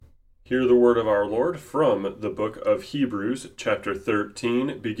Hear the word of our Lord from the book of Hebrews, chapter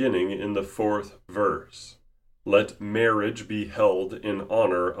 13, beginning in the 4th verse. Let marriage be held in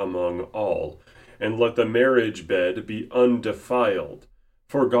honor among all, and let the marriage bed be undefiled,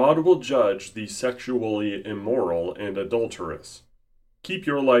 for God will judge the sexually immoral and adulterous. Keep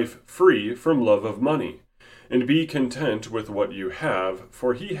your life free from love of money, and be content with what you have,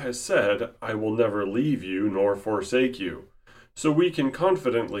 for he has said, I will never leave you nor forsake you. So we can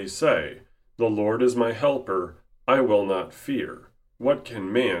confidently say, the Lord is my helper, I will not fear. What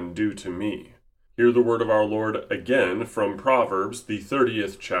can man do to me? Hear the word of our Lord again from Proverbs, the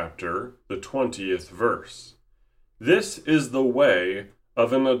 30th chapter, the 20th verse. This is the way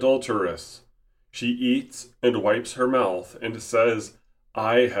of an adulteress. She eats and wipes her mouth and says,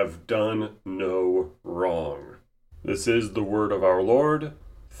 I have done no wrong. This is the word of our Lord.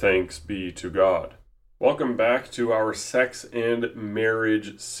 Thanks be to God. Welcome back to our Sex and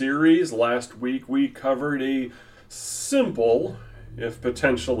Marriage series. Last week we covered a simple, if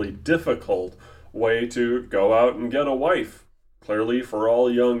potentially difficult, way to go out and get a wife. Clearly, for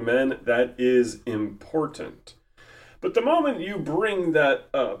all young men, that is important. But the moment you bring that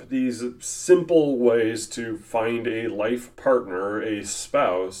up, these simple ways to find a life partner, a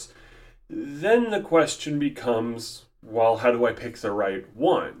spouse, then the question becomes, well, how do I pick the right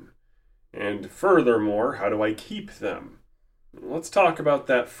one? And furthermore, how do I keep them? Let's talk about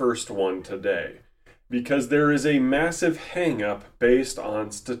that first one today, because there is a massive hang-up based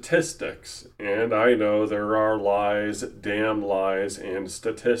on statistics. And I know there are lies, damn lies, and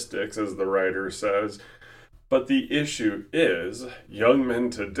statistics, as the writer says. But the issue is, young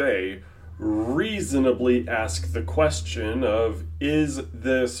men today reasonably ask the question of, is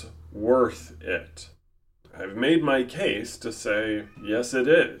this worth it? I've made my case to say, yes, it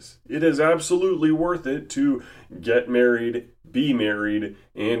is. It is absolutely worth it to get married, be married,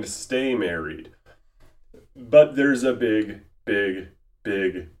 and stay married. But there's a big, big,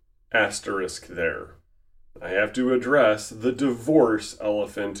 big asterisk there. I have to address the divorce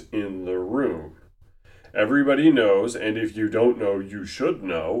elephant in the room. Everybody knows, and if you don't know, you should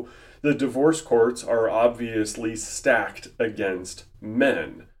know, the divorce courts are obviously stacked against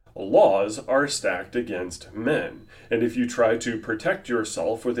men. Laws are stacked against men. And if you try to protect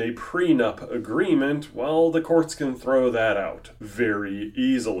yourself with a prenup agreement, well, the courts can throw that out very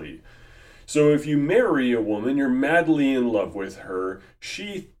easily. So if you marry a woman, you're madly in love with her,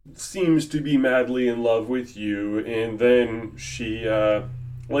 she seems to be madly in love with you, and then she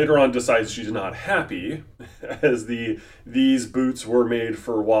later on decides she's not happy, as these boots were made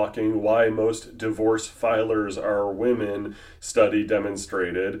for walking, why most divorce filers are women study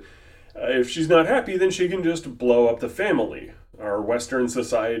demonstrated. If she's not happy, then she can just blow up the family. Our Western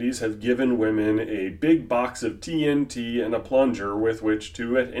societies have given women a big box of TNT and a plunger with which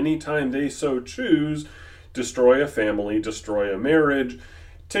to, at any time they so choose, destroy a family, destroy a marriage,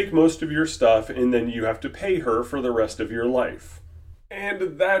 take most of your stuff, and then you have to pay her for the rest of your life.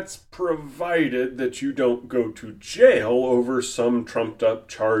 And that's provided that you don't go to jail over some trumped-up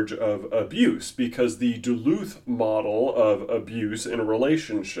charge of abuse, because the Duluth model of abuse in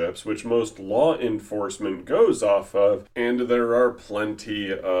relationships, which most law enforcement goes off of, and there are plenty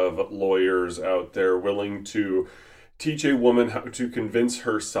of lawyers out there willing to teach a woman how to convince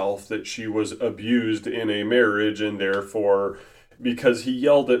herself that she was abused in a marriage, and therefore, because he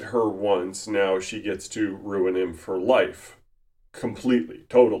yelled at her once, now she gets to ruin him for life. Completely,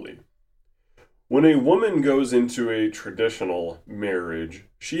 totally. When a woman goes into a traditional marriage,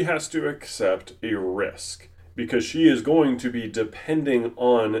 she has to accept a risk because she is going to be depending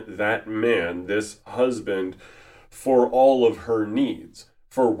on that man, this husband, for all of her needs,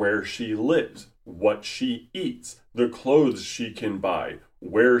 for where she lives, what she eats, the clothes she can buy,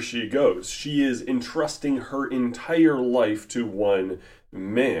 where she goes. She is entrusting her entire life to one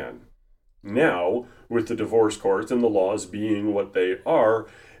man. Now, with the divorce courts and the laws being what they are,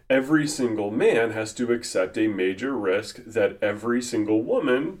 every single man has to accept a major risk that every single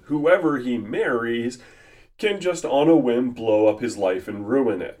woman, whoever he marries, can just on a whim blow up his life and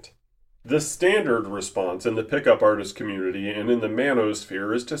ruin it. The standard response in the pickup artist community and in the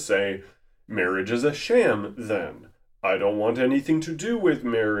manosphere is to say, marriage is a sham then. I don't want anything to do with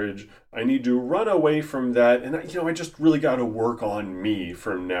marriage. I need to run away from that. And I just really got to work on me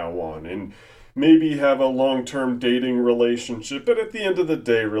from now on. And maybe have a long-term dating relationship. But at the end of the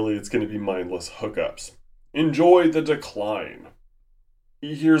day, really, it's going to be mindless hookups. Enjoy the decline.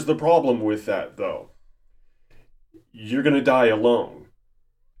 Here's the problem with that, though. You're going to die alone.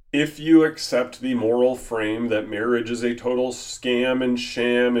 If you accept the moral frame that marriage is a total scam and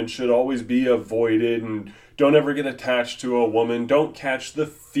sham and should always be avoided, and don't ever get attached to a woman, don't catch the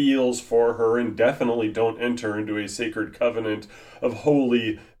feels for her, and definitely don't enter into a sacred covenant of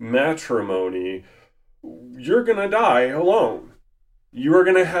holy matrimony, you're gonna die alone. You are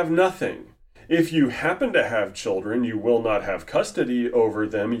gonna have nothing. If you happen to have children, you will not have custody over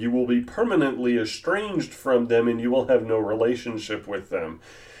them. You will be permanently estranged from them, and you will have no relationship with them.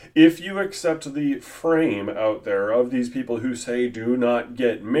 If you accept the frame out there of these people who say do not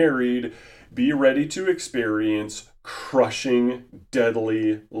get married, be ready to experience crushing,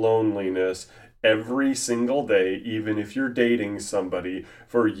 deadly loneliness every single day, even if you're dating somebody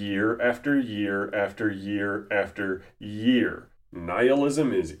for year after year after year after year.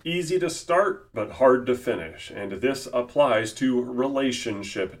 Nihilism is easy to start, but hard to finish, and this applies to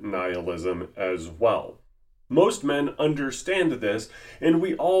relationship nihilism as well. Most men understand this, and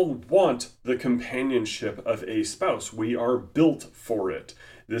we all want the companionship of a spouse. We are built for it.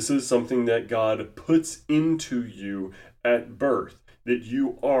 This is something that God puts into you at birth, that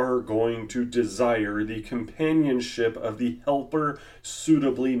you are going to desire the companionship of the helper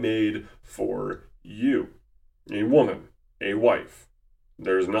suitably made for you. A woman, a wife.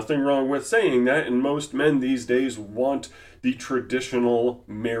 There's nothing wrong with saying that, and most men these days want the traditional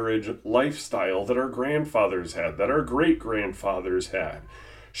marriage lifestyle that our grandfathers had, that our great-grandfathers had.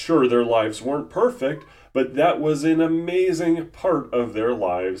 Sure, their lives weren't perfect, but that was an amazing part of their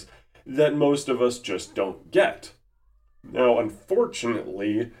lives that most of us just don't get. Now,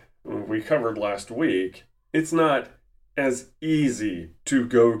 unfortunately, we covered last week, it's not as easy to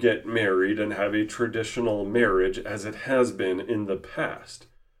go get married and have a traditional marriage as it has been in the past.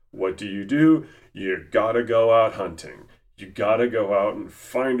 What do? You gotta go out hunting. You gotta go out and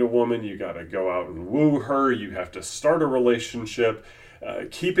find a woman. You gotta go out and woo her. You have to start a relationship.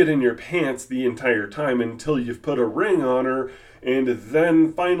 Keep it in your pants the entire time until you've put a ring on her. And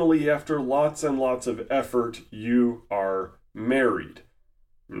then finally, after lots and lots of effort, you are married.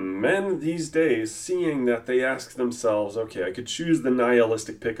 Men these days, seeing that, they ask themselves, okay, I could choose the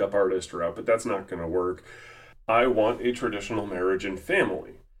nihilistic pickup artist route, but that's not going to work. I want a traditional marriage and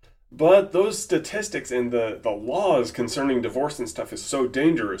family. But those statistics and the laws concerning divorce and stuff is so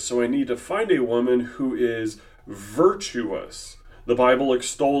dangerous, so I need to find a woman who is virtuous. The Bible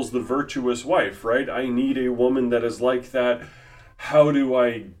extols the virtuous wife, right? I need a woman that is like that. How do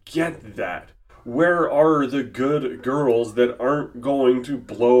I get that? Where are the good girls that aren't going to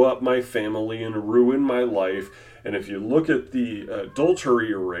blow up my family and ruin my life? And if you look at the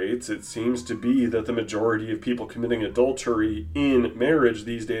adultery rates, it seems to be that the majority of people committing adultery in marriage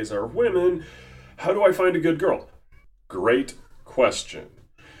these days are women. How do I find a good girl? Great question.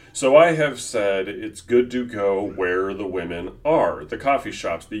 So I have said it's good to go where the women are. The coffee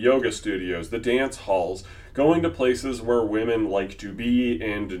shops, the yoga studios, the dance halls, going to places where women like to be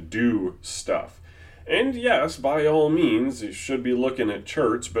and do stuff. And yes, by all means, you should be looking at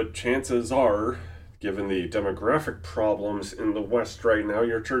church, but chances are, given the demographic problems in the West right now,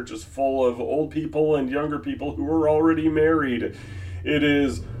 your church is full of old people and younger people who are already married. It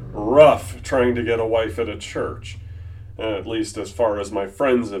is rough trying to get a wife at a church, at least as far as my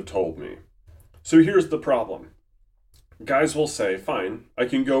friends have told me. So here's the problem. Guys will say, fine, I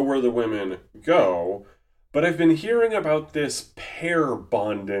can go where the women go, but I've been hearing about this pair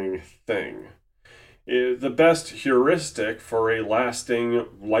bonding thing. The best heuristic for a lasting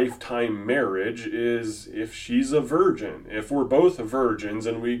lifetime marriage is if she's a virgin. If we're both virgins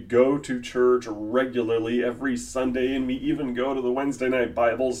and we go to church regularly every Sunday and we even go to the Wednesday night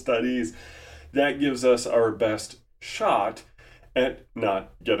Bible studies, that gives us our best shot at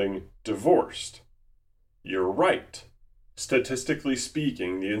not getting divorced. You're right. Statistically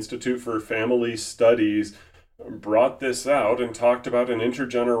speaking, the Institute for Family Studies brought this out and talked about an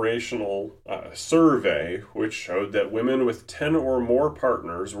intergenerational survey which showed that women with 10 or more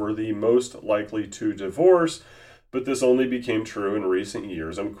partners were the most likely to divorce, but this only became true in recent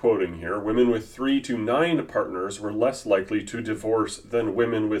years. I'm quoting here, women with 3 to 9 partners were less likely to divorce than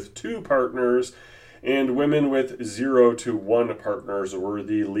women with 2 partners, and women with 0 to 1 partners were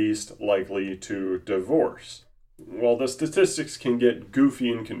the least likely to divorce. While the statistics can get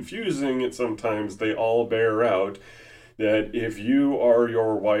goofy and confusing at sometimes, they all bear out that if you are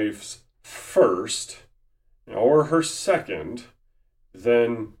your wife's first or her second,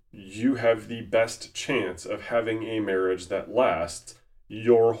 then you have the best chance of having a marriage that lasts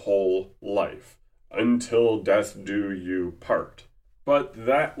your whole life, until death do you part. But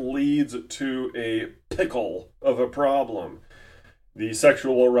that leads to a pickle of a problem. The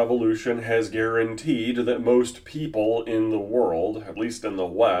sexual revolution has guaranteed that most people in the world, at least in the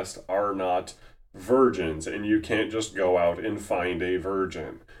West, are not virgins, and you can't just go out and find a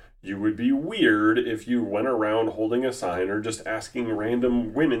virgin. You would be weird if you went around holding a sign or just asking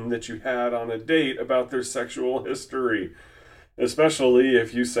random women that you had on a date about their sexual history. Especially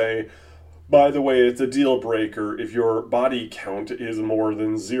if you say, by the way, it's a deal breaker if your body count is more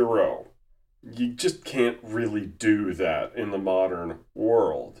than 0. You just can't really do that in the modern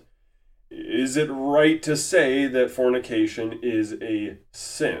world. Is it right to say that fornication is a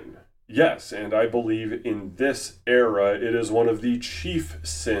sin? Yes, and I believe in this era it is one of the chief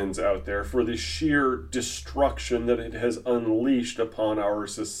sins out there for the sheer destruction that it has unleashed upon our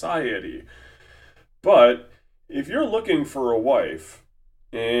society. But if you're looking for a wife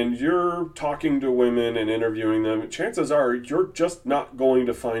and you're talking to women and interviewing them, chances are you're just not going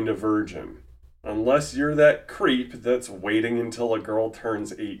to find a virgin. Unless you're that creep that's waiting until a girl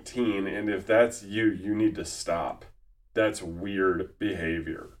turns 18, and if that's you, you need to stop. That's weird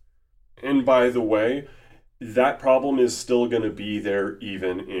behavior. And by the way, that problem is still going to be there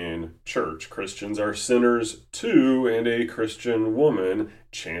even in church. Christians are sinners too, and a Christian woman,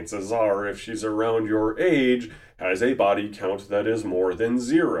 chances are, if she's around your age, has a body count that is more than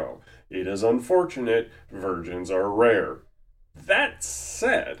 0. It is unfortunate, virgins are rare. That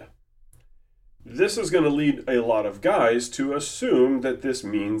said, this is going to lead a lot of guys to assume that this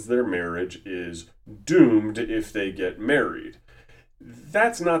means their marriage is doomed if they get married.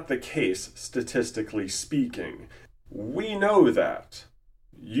 That's not the case, statistically speaking. We know that.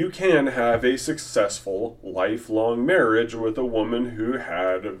 You can have a successful, lifelong marriage with a woman who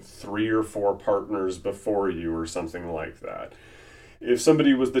had 3 or 4 partners before you or something like that. If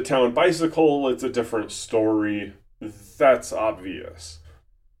somebody was the town bicycle, it's a different story. That's obvious.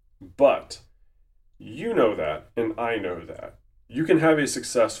 But you know that, and I know that. You can have a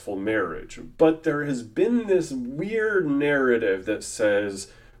successful marriage, but there has been this weird narrative that says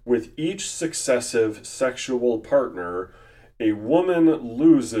with each successive sexual partner, a woman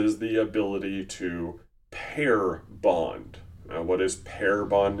loses the ability to pair bond. What is pair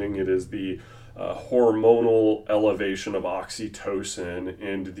bonding? It is the hormonal elevation of oxytocin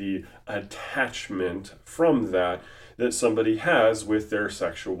and the attachment from that somebody has with their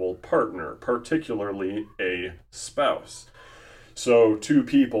sexual partner, particularly a spouse. So 2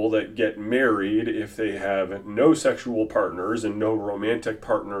 people that get married, if they have no sexual partners and no romantic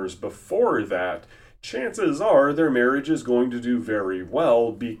partners before that, chances are their marriage is going to do very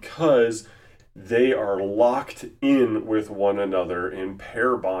well because they are locked in with one another and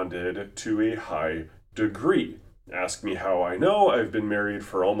pair bonded to a high degree. Ask me how I know. I've been married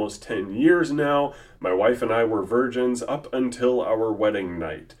for almost 10 years now. My wife and I were virgins up until our wedding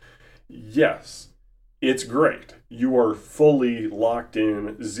night. Yes, it's great. You are fully locked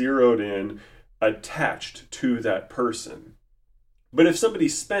in, zeroed in, attached to that person. But if somebody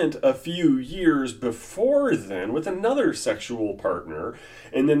spent a few years before then with another sexual partner,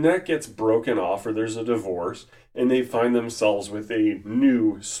 and then that gets broken off or there's a divorce, and they find themselves with a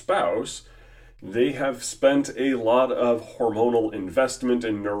new spouse, they have spent a lot of hormonal investment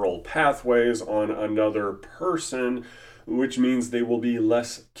in neural pathways on another person, which means they will be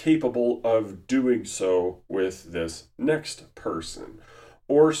less capable of doing so with this next person.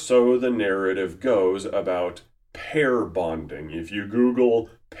 Or so the narrative goes about pair bonding. If you Google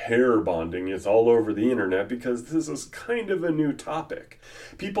pair bonding, it's all over the internet because this is kind of a new topic.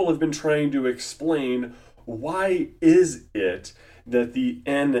 People have been trying to explain why is it that the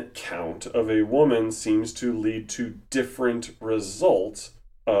N count of a woman seems to lead to different results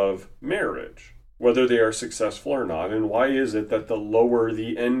of marriage, whether they are successful or not, and why is it that the lower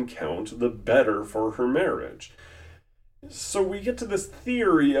the N count, the better for her marriage? So we get to this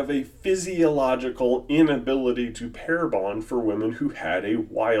theory of a physiological inability to pair bond for women who had a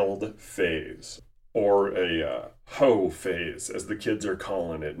wild phase, or a hoe phase, as the kids are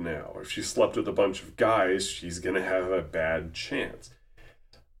calling it now. If she slept with a bunch of guys, she's going to have a bad chance.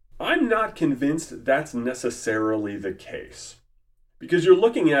 I'm not convinced that's necessarily the case, because you're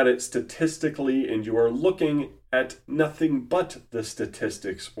looking at it statistically, and you are looking at nothing but the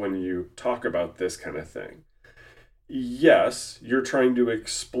statistics when you talk about this kind of thing. Yes, you're trying to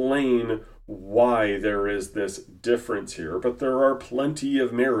explain why there is this difference here, but there are plenty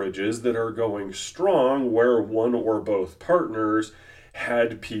of marriages that are going strong where one or both partners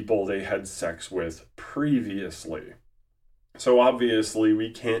had people they had sex with previously. So obviously we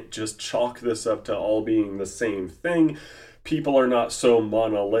can't just chalk this up to all being the same thing. People are not so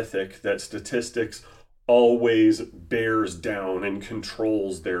monolithic that statistics always bears down and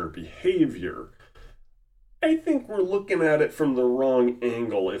controls their behavior. I think we're looking at it from the wrong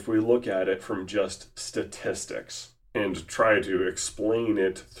angle if we look at it from just statistics and try to explain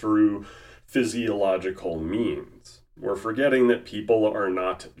it through physiological means. We're forgetting that people are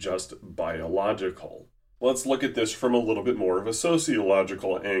not just biological. Let's look at this from a little bit more of a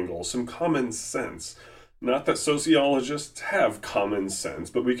sociological angle, some common sense. Not that sociologists have common sense,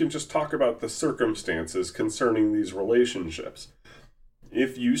 but we can just talk about the circumstances concerning these relationships.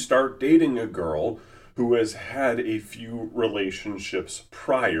 If you start dating a girl who has had a few relationships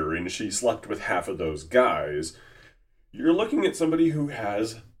prior and she slept with half of those guys, you're looking at somebody who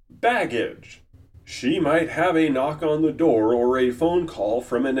has baggage. She might have a knock on the door or a phone call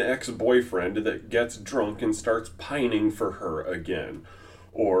from an ex-boyfriend that gets drunk and starts pining for her again.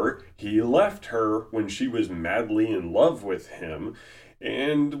 Or he left her when she was madly in love with him,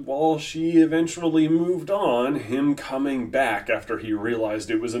 and while she eventually moved on, him coming back after he realized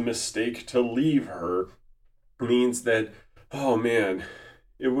it was a mistake to leave her means that, oh man,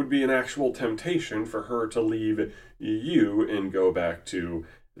 it would be an actual temptation for her to leave you and go back to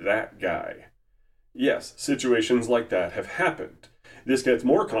that guy. Yes, situations like that have happened. This gets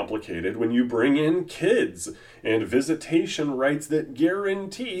more complicated when you bring in kids and visitation rights that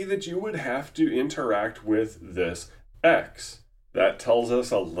guarantee that you would have to interact with this ex. That tells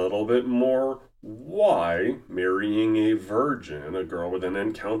us a little bit more why marrying a virgin, a girl with an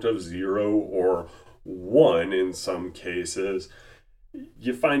N count of 0 or 1 in some cases,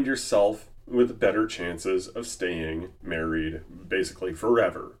 you find yourself with better chances of staying married basically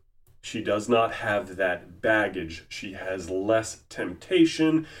forever. She does not have that baggage. She has less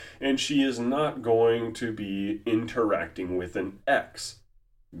temptation, and she is not going to be interacting with an ex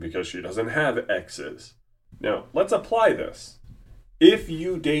because she doesn't have exes. Now, let's apply this. If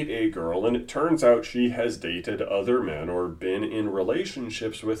you date a girl and it turns out she has dated other men or been in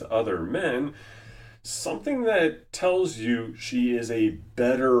relationships with other men, something that tells you she is a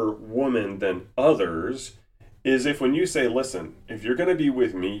better woman than others is if when you say, listen, if you're going to be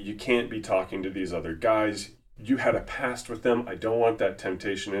with me, you can't be talking to these other guys. You had a past with them. I don't want that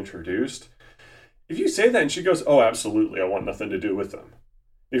temptation introduced. If you say that and she goes, oh, absolutely, I want nothing to do with them.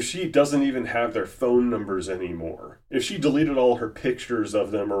 If she doesn't even have their phone numbers anymore, if she deleted all her pictures of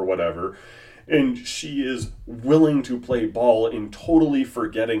them or whatever, and she is willing to play ball in totally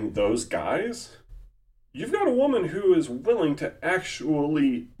forgetting those guys, you've got a woman who is willing to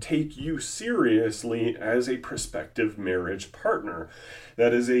actually take you seriously as a prospective marriage partner.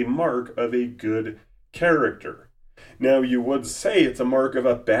 That is a mark of a good character. Now, you would say it's a mark of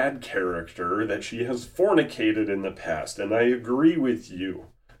a bad character that she has fornicated in the past, and I agree with you.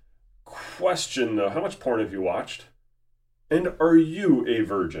 Question though, how much porn have you watched? And are you a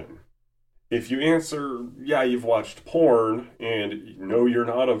virgin? If you answer, yeah, you've watched porn, and no, you're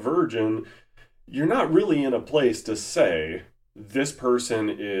not a virgin, you're not really in a place to say this person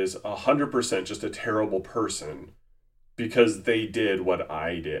is 100% just a terrible person because they did what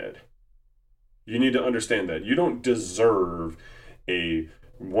I did. You need to understand that. You don't deserve a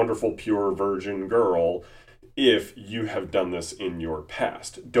wonderful, pure virgin girl if you have done this in your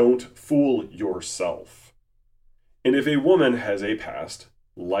past. Don't fool yourself. And if a woman has a past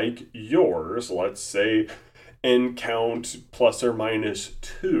like yours, let's say N count plus or minus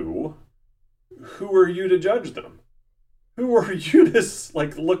 2, who are you to judge them? Who are you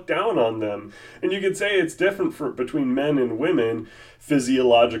to look down on them? And you could say it's different between men and women,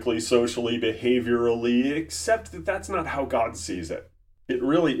 physiologically, socially, behaviorally, except that that's not how God sees it. It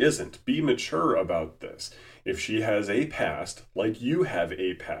really isn't. Be mature about this. If she has a past, like you have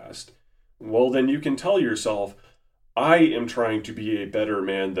a past, well, then you can tell yourself, I am trying to be a better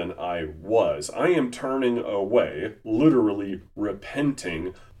man than I was. I am turning away, literally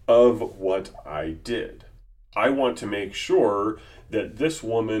repenting of what I did. I want to make sure that this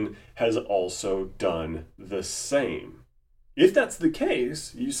woman has also done the same. If that's the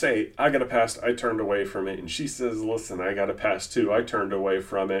case, you say, I got a past, I turned away from it. And she says, listen, I got a past too, I turned away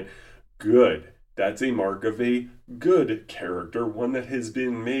from it. Good. That's a mark of a good character, one that has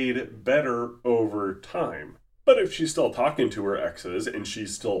been made better over time. But if she's still talking to her exes and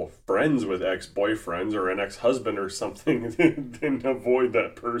she's still friends with ex-boyfriends or an ex-husband or something, then avoid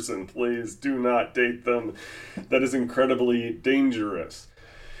that person, please. Do not date them. That is incredibly dangerous.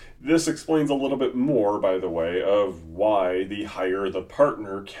 This explains a little bit more, by the way, of why the higher the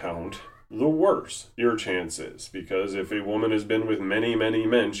partner count, the worse your chance is. Because if a woman has been with many, many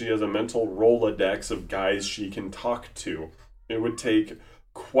men, she has a mental Rolodex of guys she can talk to. It would take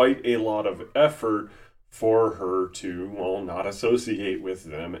quite a lot of effort for her to, well, not associate with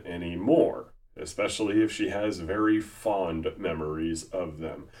them anymore, especially if she has very fond memories of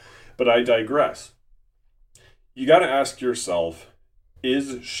them. But I digress. You got to ask yourself,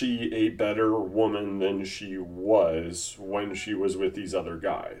 is she a better woman than she was when she was with these other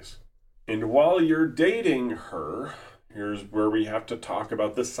guys? And while you're dating her, here's where we have to talk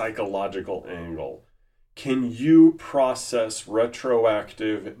about the psychological angle. Can you process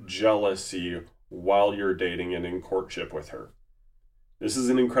retroactive jealousy while you're dating and in courtship with her? This is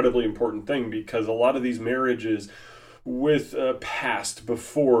an incredibly important thing because a lot of these marriages with past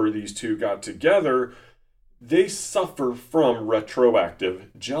before these two got together, they suffer from retroactive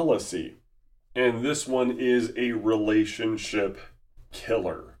jealousy. And this one is a relationship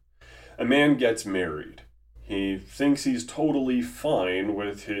killer. A man gets married. He thinks he's totally fine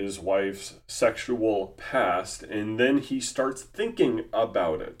with his wife's sexual past, and then he starts thinking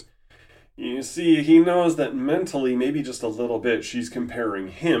about it. You see, he knows that mentally, maybe just a little bit, she's comparing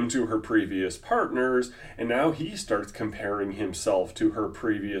him to her previous partners, and now he starts comparing himself to her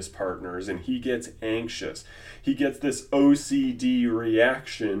previous partners, and he gets anxious. He gets this OCD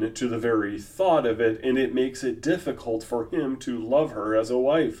reaction to the very thought of it, and it makes it difficult for him to love her as a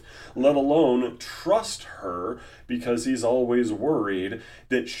wife, let alone trust her, because he's always worried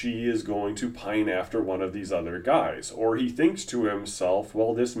that she is going to pine after one of these other guys. Or he thinks to himself,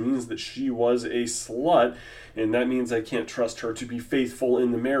 well, this means that she was a slut, and that means I can't trust her to be faithful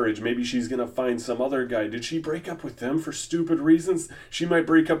in the marriage. Maybe she's going to find some other guy. Did she break up with them for stupid reasons? She might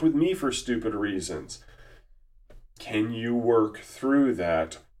break up with me for stupid reasons. Can you work through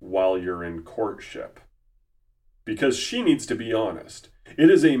that while you're in courtship? Because she needs to be honest. It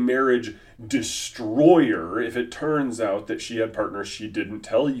is a marriage destroyer if it turns out that she had partners she didn't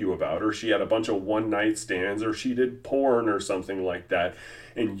tell you about, or she had a bunch of one-night stands, or she did porn or something like that,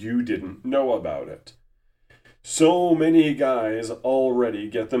 and you didn't know about it. So many guys already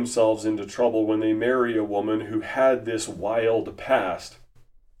get themselves into trouble when they marry a woman who had this wild past,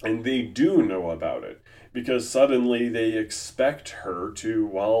 and they do know about it. Because suddenly they expect her to,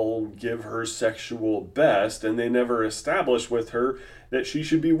 well, give her sexual best, and they never establish with her that she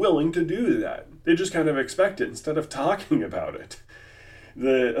should be willing to do that. They just kind of expect it instead of talking about it.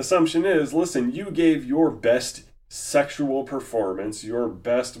 The assumption is, listen, you gave your best sexual performance, your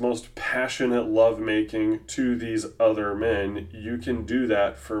best, most passionate lovemaking to these other men. You can do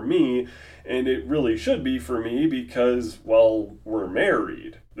that for me, and it really should be for me because, well, we're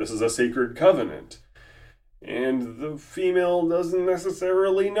married. This is a sacred covenant. And the female doesn't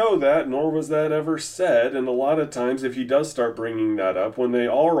necessarily know that, nor was that ever said. And a lot of times, if he does start bringing that up when they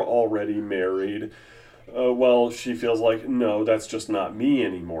are already married, well, she feels like, no, that's just not me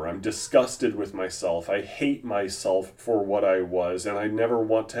anymore. I'm disgusted with myself. I hate myself for what I was, and I never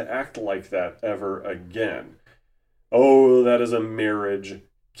want to act like that ever again. Oh, that is a marriage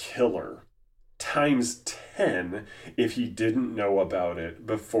killer. Times 10 if he didn't know about it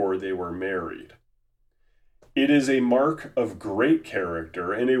before they were married. It is a mark of great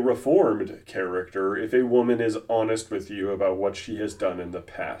character and a reformed character if a woman is honest with you about what she has done in the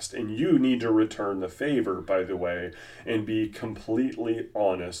past. And you need to return the favor, by the way, and be completely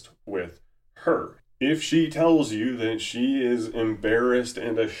honest with her. If she tells you that she is embarrassed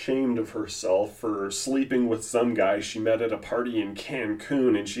and ashamed of herself for sleeping with some guy she met at a party in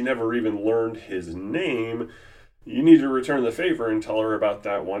Cancun and she never even learned his name, you need to return the favor and tell her about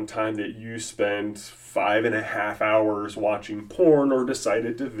that one time that you spent 5.5 hours watching porn or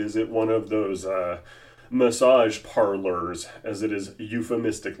decided to visit one of those massage parlors, as it is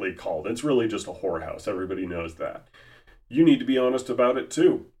euphemistically called. It's really just a whorehouse. Everybody knows that. You need to be honest about it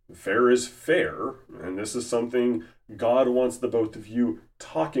too. Fair is fair, and this is something God wants the both of you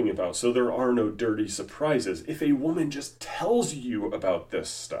talking about, so there are no dirty surprises. If a woman just tells you about this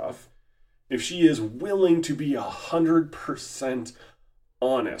stuff, if she is willing to be 100%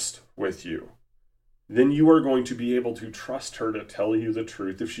 honest with you, then you are going to be able to trust her to tell you the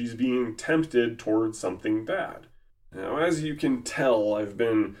truth if she's being tempted towards something bad. Now, as you can tell, I've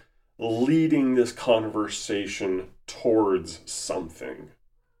been leading this conversation towards something,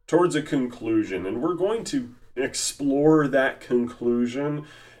 towards a conclusion, and we're going to explore that conclusion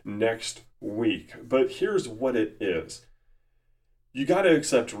next week. But here's what it is. You got to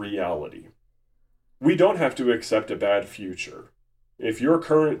accept reality. We don't have to accept a bad future. If your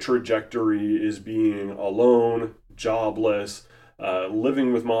current trajectory is being alone, jobless,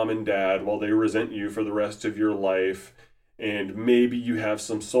 living with mom and dad while they resent you for the rest of your life, and maybe you have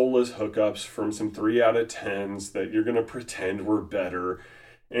some soulless hookups from some 3 out of 10s that you're going to pretend were better,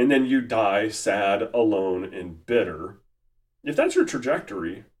 and then you die sad, alone, and bitter. If that's your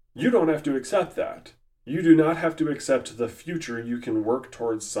trajectory, you don't have to accept that. You do not have to accept the future. You can work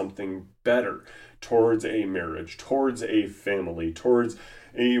towards something better, towards a marriage, towards a family, towards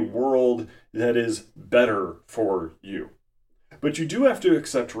a world that is better for you. But you do have to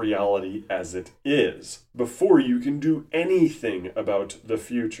accept reality as it is before you can do anything about the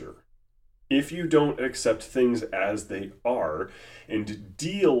future. If you don't accept things as they are and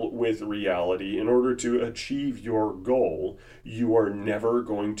deal with reality in order to achieve your goal, you are never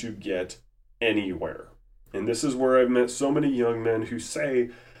going to get anywhere. And this is where I've met so many young men who say,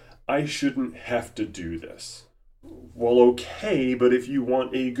 I shouldn't have to do this. Well, okay, but if you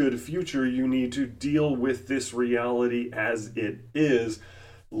want a good future, you need to deal with this reality as it is.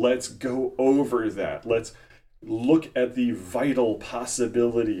 Let's go over that. Let's look at the vital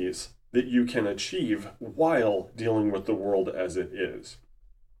possibilities that you can achieve while dealing with the world as it is.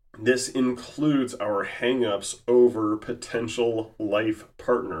 This includes our hangups over potential life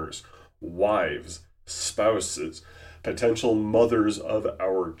partners, wives, spouses, potential mothers of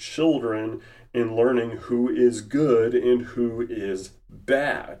our children, in learning who is good and who is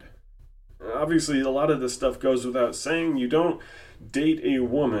bad. Obviously, a lot of this stuff goes without saying. You don't date a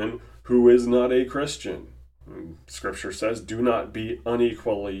woman who is not a Christian. Scripture says, do not be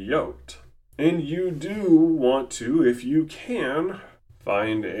unequally yoked. And you do want to, if you can,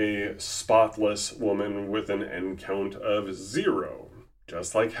 find a spotless woman with an N count of 0.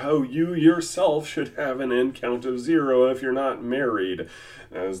 Just like how you yourself should have an N count of 0 if you're not married,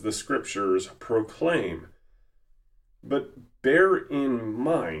 as the scriptures proclaim. But bear in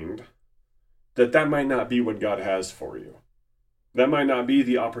mind that that might not be what God has for you. That might not be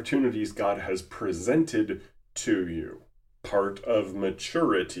the opportunities God has presented to you. Part of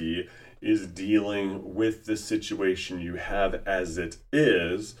maturity is dealing with the situation you have as it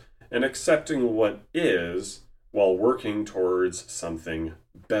is and accepting what is while working towards something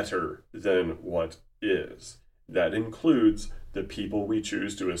better than what is. That includes the people we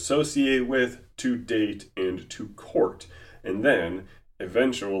choose to associate with, to date, and to court, and then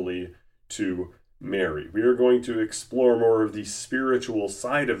eventually to marry. We are going to explore more of the spiritual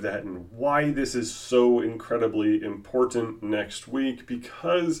side of that and why this is so incredibly important next week,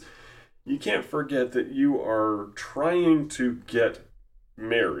 because you can't forget that you are trying to get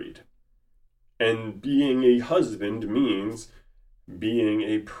married. And being a husband means being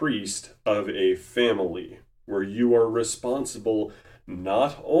a priest of a family, where you are responsible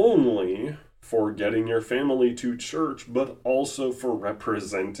not only for getting your family to church, but also for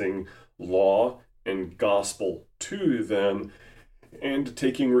representing law and gospel to them and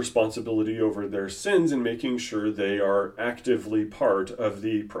taking responsibility over their sins and making sure they are actively part of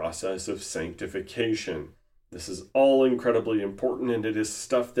the process of sanctification. This is all incredibly important, and it is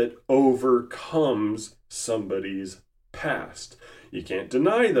stuff that overcomes somebody's past. You can't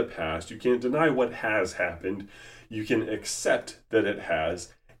deny the past. You can't deny what has happened. You can accept that it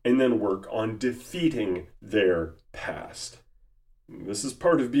has and then work on defeating their past. This is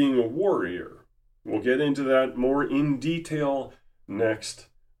part of being a warrior. We'll get into that more in detail next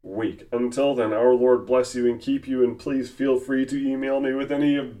week. Until then, our Lord bless you and keep you, and please feel free to email me with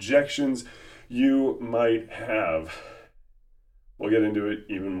any objections you might have. We'll get into it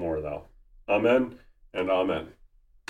even more, though. Amen and amen.